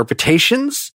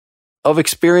interpretations of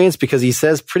experience? Because he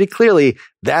says pretty clearly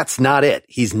that's not it.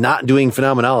 He's not doing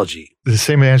phenomenology. The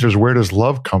same answer is, where does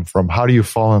love come from? How do you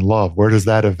fall in love? Where does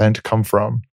that event come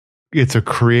from? It's a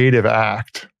creative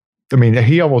act. I mean,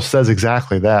 he almost says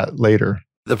exactly that later.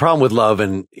 The problem with love,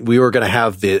 and we were going to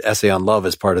have the essay on love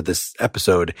as part of this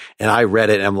episode, and I read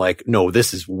it and I'm like, no,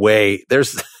 this is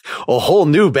there's a whole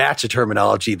new batch of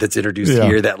terminology that's introduced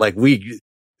here that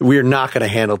we're not going to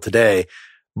handle today.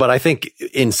 But I think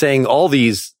in saying all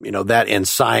these, that in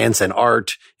science and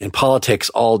art and politics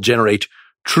all generate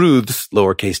truths,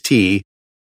 lowercase t,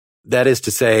 that is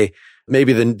to say,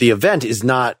 maybe the event is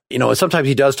not, sometimes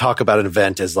he does talk about an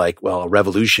event as like, well, a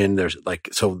revolution. There's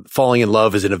so falling in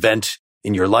love is an event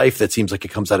in your life that seems like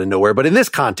it comes out of nowhere. But in this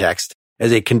context,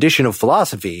 as a condition of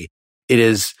philosophy, it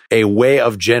is a way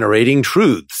of generating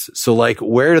truths. So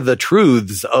where are the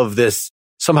truths of this?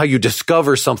 Somehow you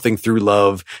discover something through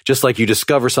love, just like you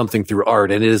discover something through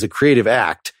art, and it is a creative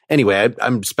act. Anyway,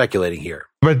 I'm speculating here.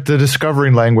 But the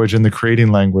discovering language and the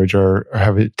creating language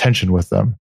have a tension with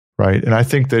them, right? And I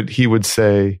think that he would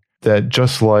say that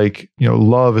just like,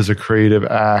 love is a creative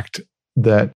act,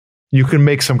 that you can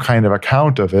make some kind of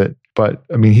account of it. But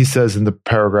I mean, he says in the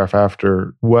paragraph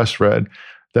after Wes read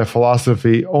that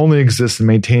philosophy only exists in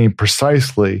maintaining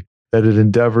precisely that it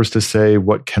endeavors to say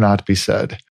what cannot be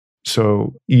said.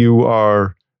 So you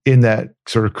are in that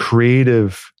sort of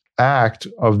creative act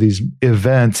of these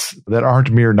events that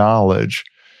aren't mere knowledge.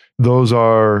 Those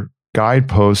are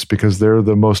guideposts because they're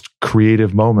the most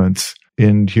creative moments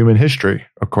in human history,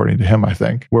 according to him, I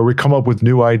think, where we come up with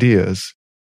new ideas.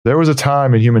 There was a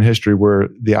time in human history where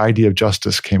the idea of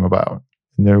justice came about.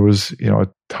 And there was, a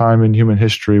time in human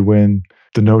history when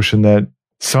the notion that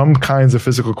some kinds of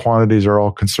physical quantities are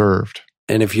all conserved.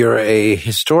 And if you're a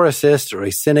historicist or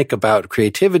a cynic about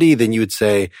creativity, then you would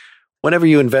say, whenever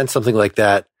you invent something like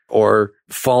that or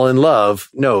fall in love,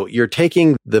 no, you're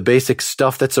taking the basic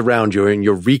stuff that's around you and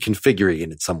you're reconfiguring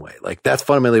it in some way. That's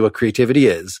fundamentally what creativity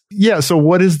is. Yeah. So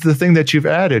what is the thing that you've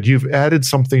added? You've added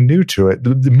something new to it.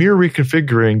 The mere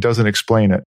reconfiguring doesn't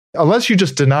explain it. Unless you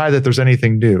just deny that there's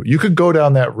anything new. You could go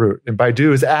down that route. And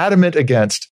Badiou is adamant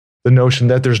against the notion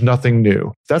that there's nothing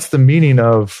new. That's the meaning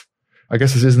of, I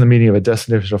guess this isn't the meaning of a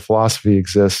definition of philosophy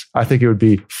exists. I think it would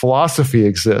be philosophy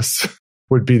exists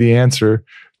would be the answer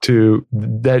to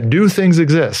that. New things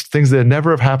exist, things that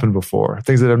never have happened before,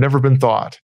 things that have never been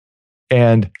thought.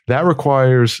 And that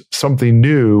requires something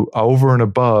new over and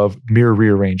above mere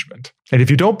rearrangement. And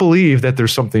if you don't believe that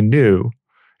there's something new,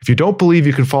 if you don't believe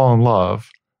you can fall in love,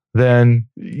 then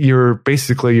you're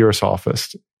a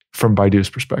sophist from Badiou's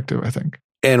perspective, I think.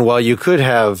 And while you could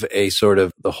have a sort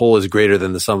of the whole is greater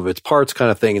than the sum of its parts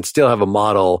kind of thing and still have a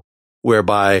model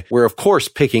whereby we're, of course,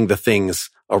 picking the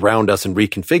things around us and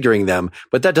reconfiguring them,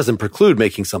 but that doesn't preclude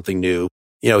making something new.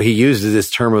 He uses this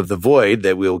term of the void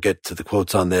that we'll get to the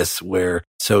quotes on this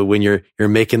so when you're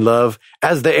making love,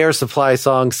 as the Air Supply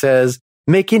song says,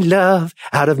 making love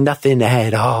out of nothing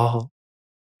at all.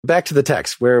 Back to the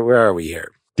text. Where are we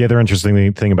here? The other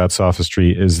interesting thing about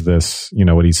sophistry is this,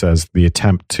 what he says, the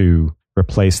attempt to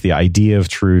replace the idea of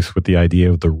truth with the idea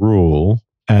of the rule.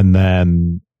 And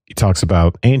then he talks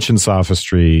about ancient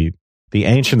sophistry. The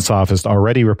ancient sophist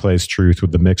already replaced truth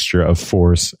with the mixture of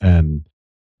force and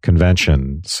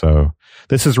convention. So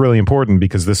this is really important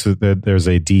because there's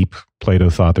a deep, Plato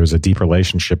thought there's a deep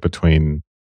relationship between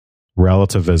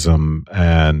relativism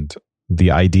and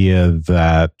the idea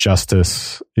that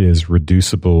justice is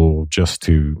reducible just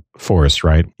to force,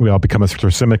 right? We all become a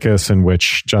Thrasymachus in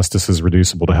which justice is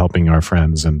reducible to helping our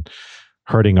friends and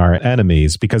hurting our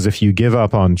enemies. Because if you give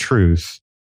up on truth,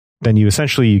 then you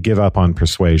give up on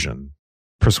persuasion.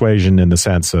 Persuasion in the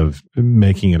sense of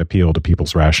making an appeal to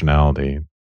people's rationality.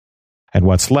 And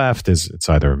what's left is it's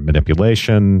either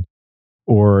manipulation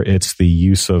or it's the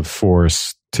use of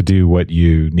force to do what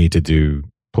you need to do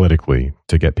politically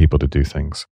to get people to do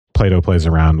things. Plato plays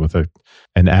around with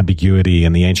an ambiguity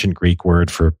in the ancient Greek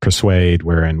word for persuade,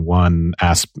 where in one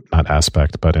not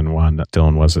aspect, but in one,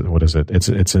 Dylan, what is it?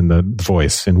 It's in the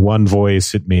voice. In one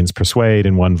voice, it means persuade.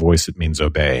 In one voice, it means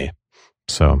obey.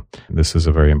 So this is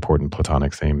a very important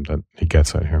Platonic theme that he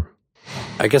gets at here.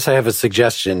 I guess I have a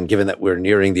suggestion, given that we're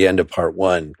nearing the end of part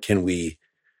one. Can we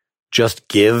just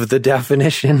give the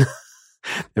definition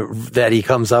that he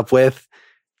comes up with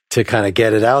to kind of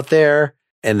get it out there?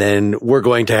 And then we're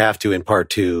going to have to, in part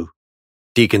two,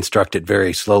 deconstruct it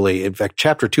very slowly. In fact,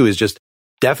 chapter 2 is just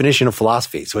definition of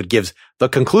philosophy. So it gives the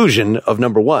conclusion of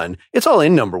number 1. It's all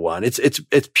in number 1.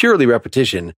 It's purely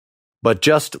repetition, but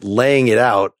just laying it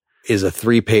out is a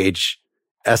 3-page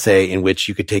essay in which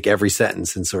you could take every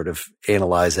sentence and sort of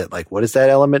analyze it. Like, what is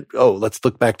that element? Oh, let's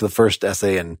look back to the first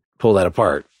essay and pull that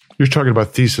apart. You're talking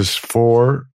about thesis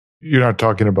 4. You're not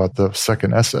talking about the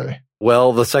second essay.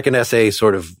 Well, the second essay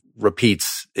sort of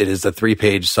repeats. It is a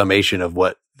 3-page summation of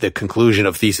what the conclusion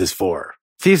of thesis 4.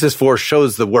 Thesis 4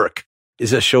 shows the work.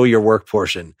 Is a show your work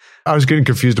portion. I was getting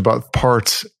confused about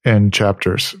parts and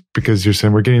chapters because you're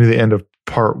saying we're getting to the end of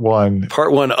part 1.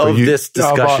 Part 1 of this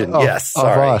discussion. Yes.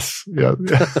 Sorry. Of us. Yeah.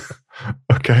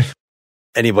 Okay.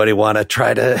 Anybody want to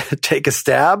try to take a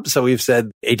stab? So we've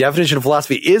said a definition of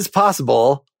philosophy is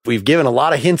possible. We've given a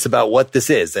lot of hints about what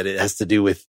this is, that it has to do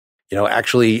with,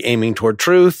 actually aiming toward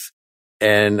truth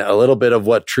and a little bit of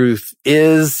what truth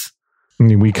is. I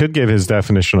mean, we could give his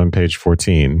definition on page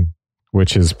 14,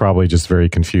 which is probably just very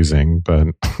confusing, but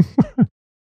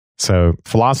so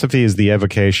philosophy is the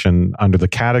evocation under the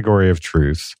category of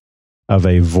truth of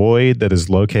a void that is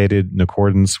located in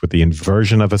accordance with the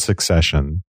inversion of a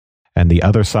succession and the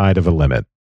other side of a limit.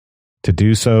 To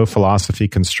do so, philosophy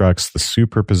constructs the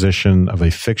superposition of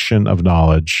a fiction of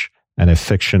knowledge and a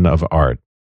fiction of art.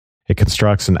 It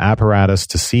constructs an apparatus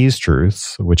to seize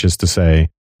truths, which is to say,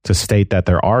 to state that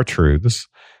there are truths,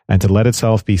 and to let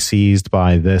itself be seized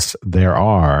by this there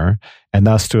are, and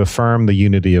thus to affirm the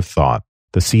unity of thought.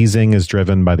 The seizing is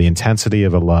driven by the intensity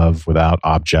of a love without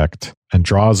object, and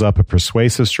draws up a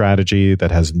persuasive strategy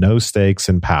that has no stakes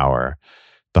in power.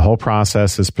 The whole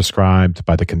process is prescribed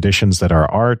by the conditions that are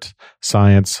art,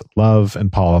 science, love,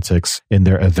 and politics in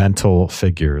their evental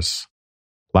figures.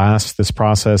 Last, this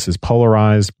process is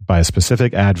polarized by a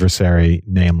specific adversary,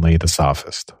 namely the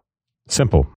sophist.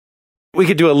 Simple. We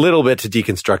could do a little bit to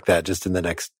deconstruct that just in the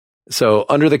next. So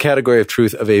under the category of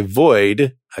truth of a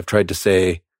void, I've tried to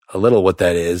say a little what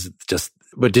that is.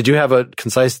 But did you have a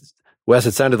concise, Wes?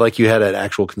 It sounded like you had an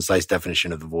actual concise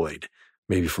definition of the void,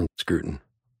 maybe from Scruton.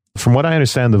 From what I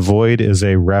understand, the void is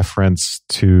a reference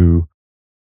to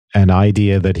an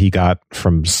idea that he got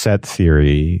from set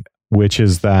theory, which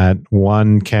is that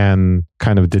one can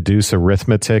kind of deduce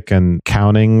arithmetic and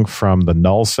counting from the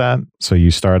null set. So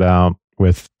you start out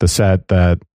with the set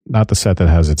that, not the set that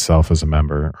has itself as a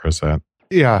member, or is that?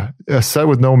 Yeah, a set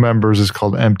with no members is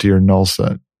called empty or null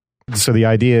set. So the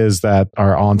idea is that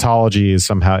our ontology is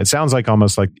somehow, it sounds like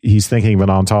almost like he's thinking of an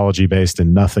ontology based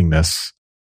in nothingness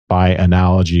by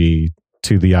analogy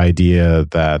to the idea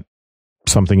that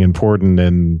something important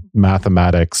in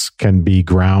mathematics can be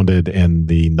grounded in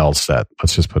the null set.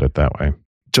 Let's just put it that way.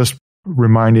 Just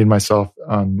reminding myself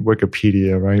on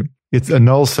Wikipedia, right? It's a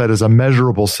null set is a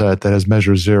measurable set that has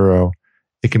measure 0.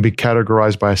 It can be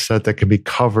categorized by a set that can be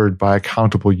covered by a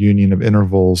countable union of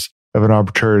intervals of an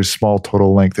arbitrary small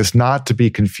total length. It's not to be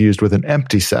confused with an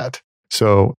empty set.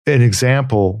 So an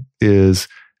example is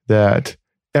that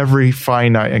every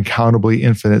finite and countably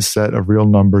infinite set of real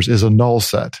numbers is a null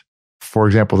set. For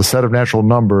example, the set of natural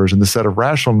numbers and the set of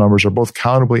rational numbers are both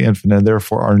countably infinite and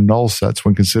therefore are null sets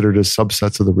when considered as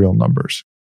subsets of the real numbers.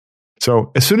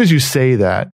 So as soon as you say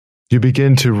that, you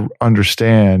begin to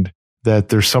understand that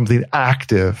there's something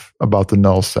active about the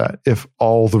null set if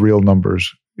all the real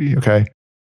numbers, okay?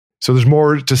 So there's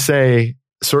more to say,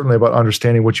 certainly about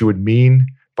understanding what you would mean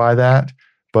by that.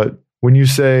 But when we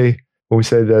say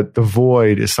that the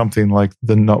void is something like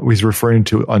he's referring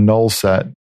to a null set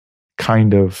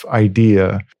kind of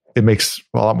idea, it makes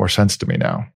a lot more sense to me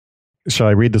now. Shall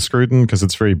I read the Scruton? Because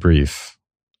it's very brief.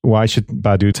 Why should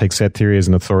Badiou take set theory as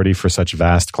an authority for such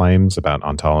vast claims about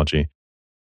ontology?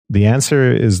 The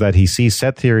answer is that he sees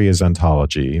set theory as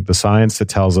ontology, the science that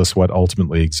tells us what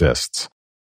ultimately exists.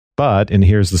 But, and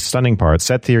here's the stunning part,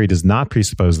 set theory does not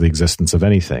presuppose the existence of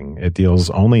anything. It deals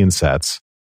only in sets,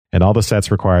 and all the sets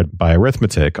required by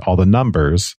arithmetic, all the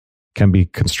numbers, can be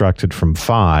constructed from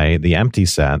phi, the empty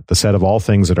set, the set of all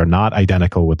things that are not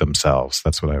identical with themselves.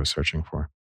 That's what I was searching for.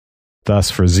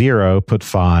 Thus, for 0, put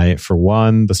phi. For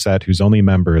 1, the set whose only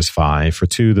member is phi. For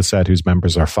 2, the set whose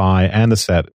members are phi, and the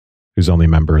set whose only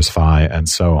member is phi, and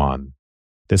so on.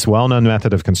 This well-known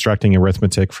method of constructing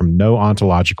arithmetic from no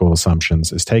ontological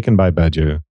assumptions is taken by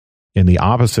Badiou in the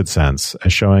opposite sense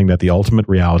as showing that the ultimate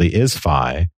reality is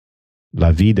phi,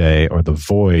 la vide, or the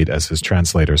void, as his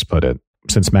translators put it.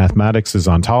 Since mathematics is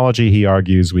ontology, he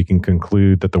argues, we can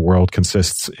conclude that the world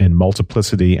consists in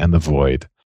multiplicity and the void.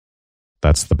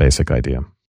 That's the basic idea.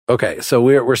 Okay, so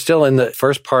we're still in the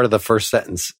first part of the first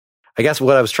sentence. I guess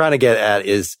what I was trying to get at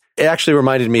is, it actually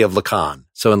reminded me of Lacan.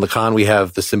 So in Lacan, we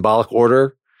have the symbolic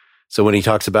order. So when he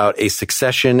talks about a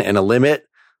succession and a limit,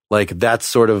 like that's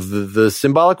sort of the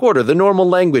symbolic order, the normal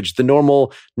language, the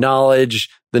normal knowledge,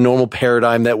 the normal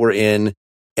paradigm that we're in.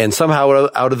 And somehow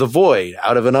out of the void,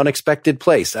 out of an unexpected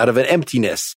place, out of an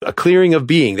emptiness, a clearing of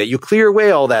being, that you clear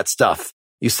away all that stuff.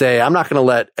 You say, I'm not going to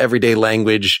let everyday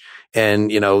language and,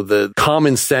 the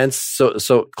common sense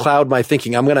so cloud my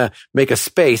thinking. I'm going to make a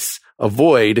space, a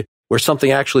void, where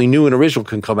something actually new and original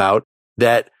can come out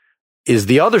that is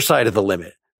the other side of the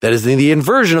limit, that is the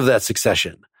inversion of that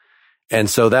succession. And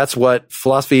so that's what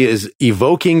philosophy is,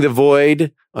 evoking the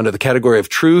void under the category of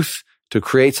truth to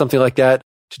create something like that.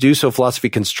 To do so, philosophy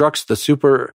constructs the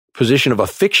superposition of a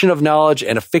fiction of knowledge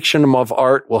and a fiction of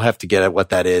art. We'll have to get at what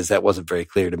that is. That wasn't very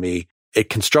clear to me. It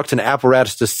constructs an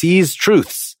apparatus to seize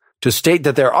truths, to state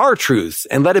that there are truths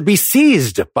and let it be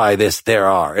seized by this there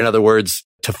are. In other words,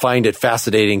 to find it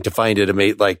fascinating, to find it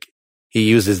amazing. Like he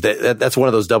uses that's one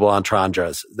of those double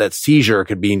entendres. That seizure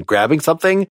could mean grabbing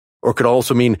something, or could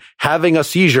also mean having a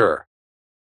seizure,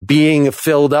 being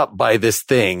filled up by this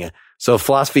thing. So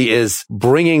philosophy is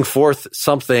bringing forth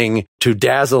something to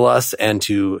dazzle us and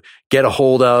to get a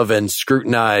hold of and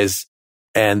scrutinize.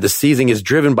 And the seizing is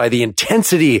driven by the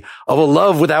intensity of a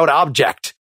love without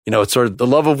object. It's sort of the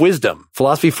love of wisdom,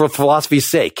 philosophy for philosophy's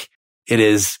sake. It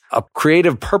is a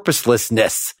creative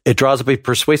purposelessness. It draws up a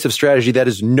persuasive strategy that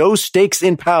is no stakes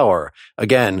in power.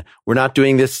 Again, we're not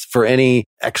doing this for any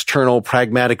external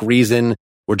pragmatic reason.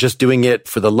 We're just doing it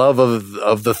for the love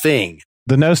of the thing.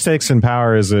 The no stakes in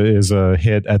power is a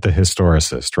hit at the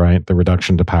historicist, right? The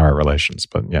reduction to power relations.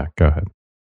 But yeah, go ahead.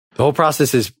 The whole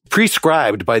process is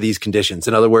prescribed by these conditions.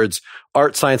 In other words,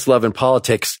 art, science, love, and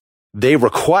politics, they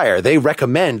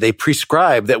recommend, they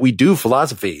prescribe that we do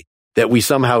philosophy, that we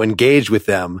somehow engage with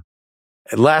them.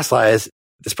 And last lies,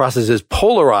 this process is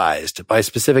polarized by a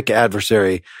specific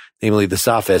adversary, namely the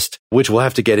sophist, which we'll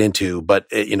have to get into. But,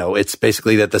 it's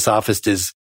basically that the sophist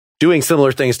is doing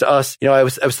similar things to us. I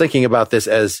was thinking about this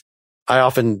as I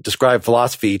often describe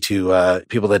philosophy to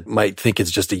people that might think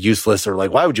it's just a useless, or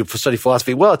like, why would you study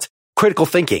philosophy? Well, it's critical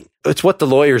thinking. It's what the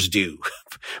lawyers do.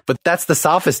 But that's the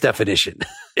sophist definition.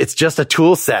 It's just a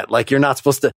tool set. Like, you're not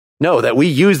supposed to know that we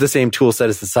use the same tool set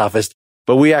as the sophist,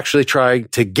 but we actually try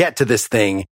to get to this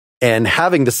thing, and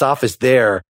having the sophist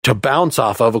there to bounce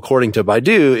off of, according to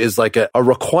Badiou, is like a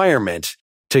requirement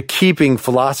to keeping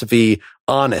philosophy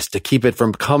honest, to keep it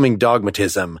from becoming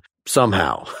dogmatism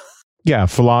somehow. Yeah,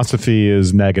 philosophy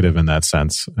is negative in that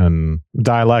sense, and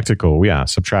dialectical,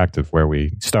 subtractive, where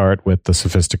we start with the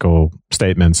sophistical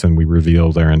statements and we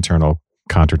reveal their internal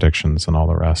contradictions and all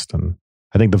the rest. And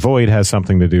I think the void has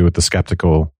something to do with the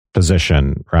skeptical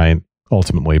position, right?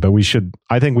 Ultimately, but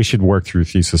I think we should work through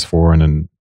thesis 4, and then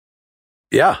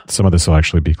some of this will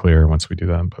actually be clear once we do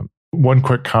that. But one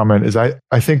quick comment is I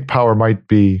think power might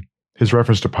be, his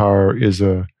reference to power is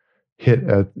a hit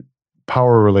at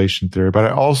power relation theory, but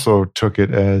I also took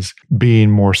it as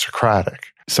being more Socratic.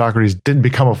 Socrates didn't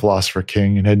become a philosopher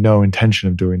king and had no intention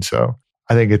of doing so.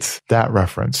 I think it's that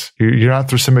reference. You're not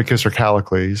Thrasymachus or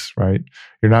Callicles, right?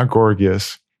 You're not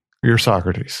Gorgias. You're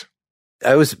Socrates.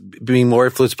 I was being more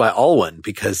influenced by Alwyn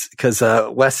because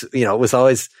Wes, was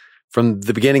always, from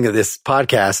the beginning of this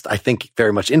podcast, I think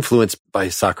very much influenced by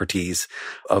Socrates,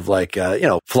 of like,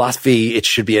 philosophy, it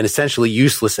should be an essentially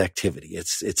useless activity.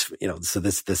 It's, so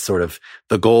this sort of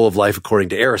the goal of life, according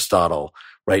to Aristotle,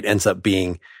 right, ends up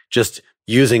being just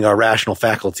using our rational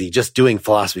faculty, just doing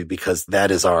philosophy because that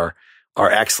is our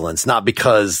excellence, not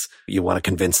because you want to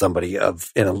convince somebody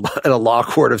of in a law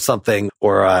court of something,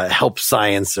 or help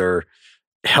science, or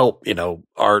help,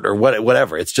 art, or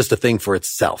whatever. It's just a thing for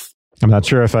itself. I'm not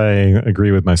sure if I agree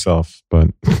with myself, but...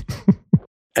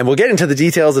 And we'll get into the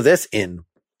details of this in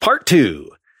part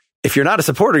 2. If you're not a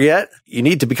supporter yet, you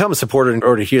need to become a supporter in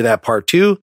order to hear that part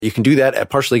 2. You can do that at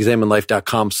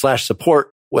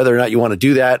partiallyexaminedlife.com/support. Whether or not you want to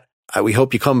do that, we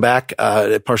hope you come back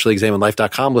at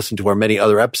partiallyexaminedlife.com, listen to our many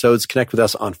other episodes, connect with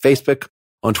us on Facebook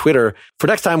on Twitter. For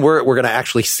next time, we're going to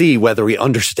actually see whether we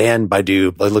understand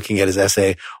Badiou by looking at his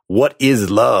essay, What is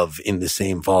Love, in the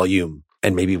same volume?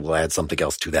 And maybe we'll add something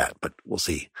else to that, but we'll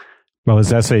see. Well,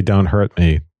 his essay, Don't Hurt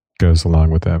Me, goes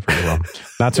along with that very well.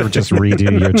 Not to just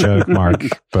redo your joke, Mark,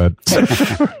 but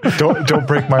don't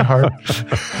break my heart.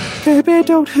 Baby,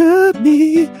 don't hurt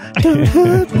me. Don't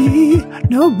hurt me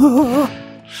no more.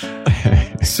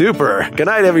 Super. Good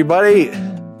night, everybody.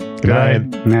 good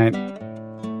night. Night.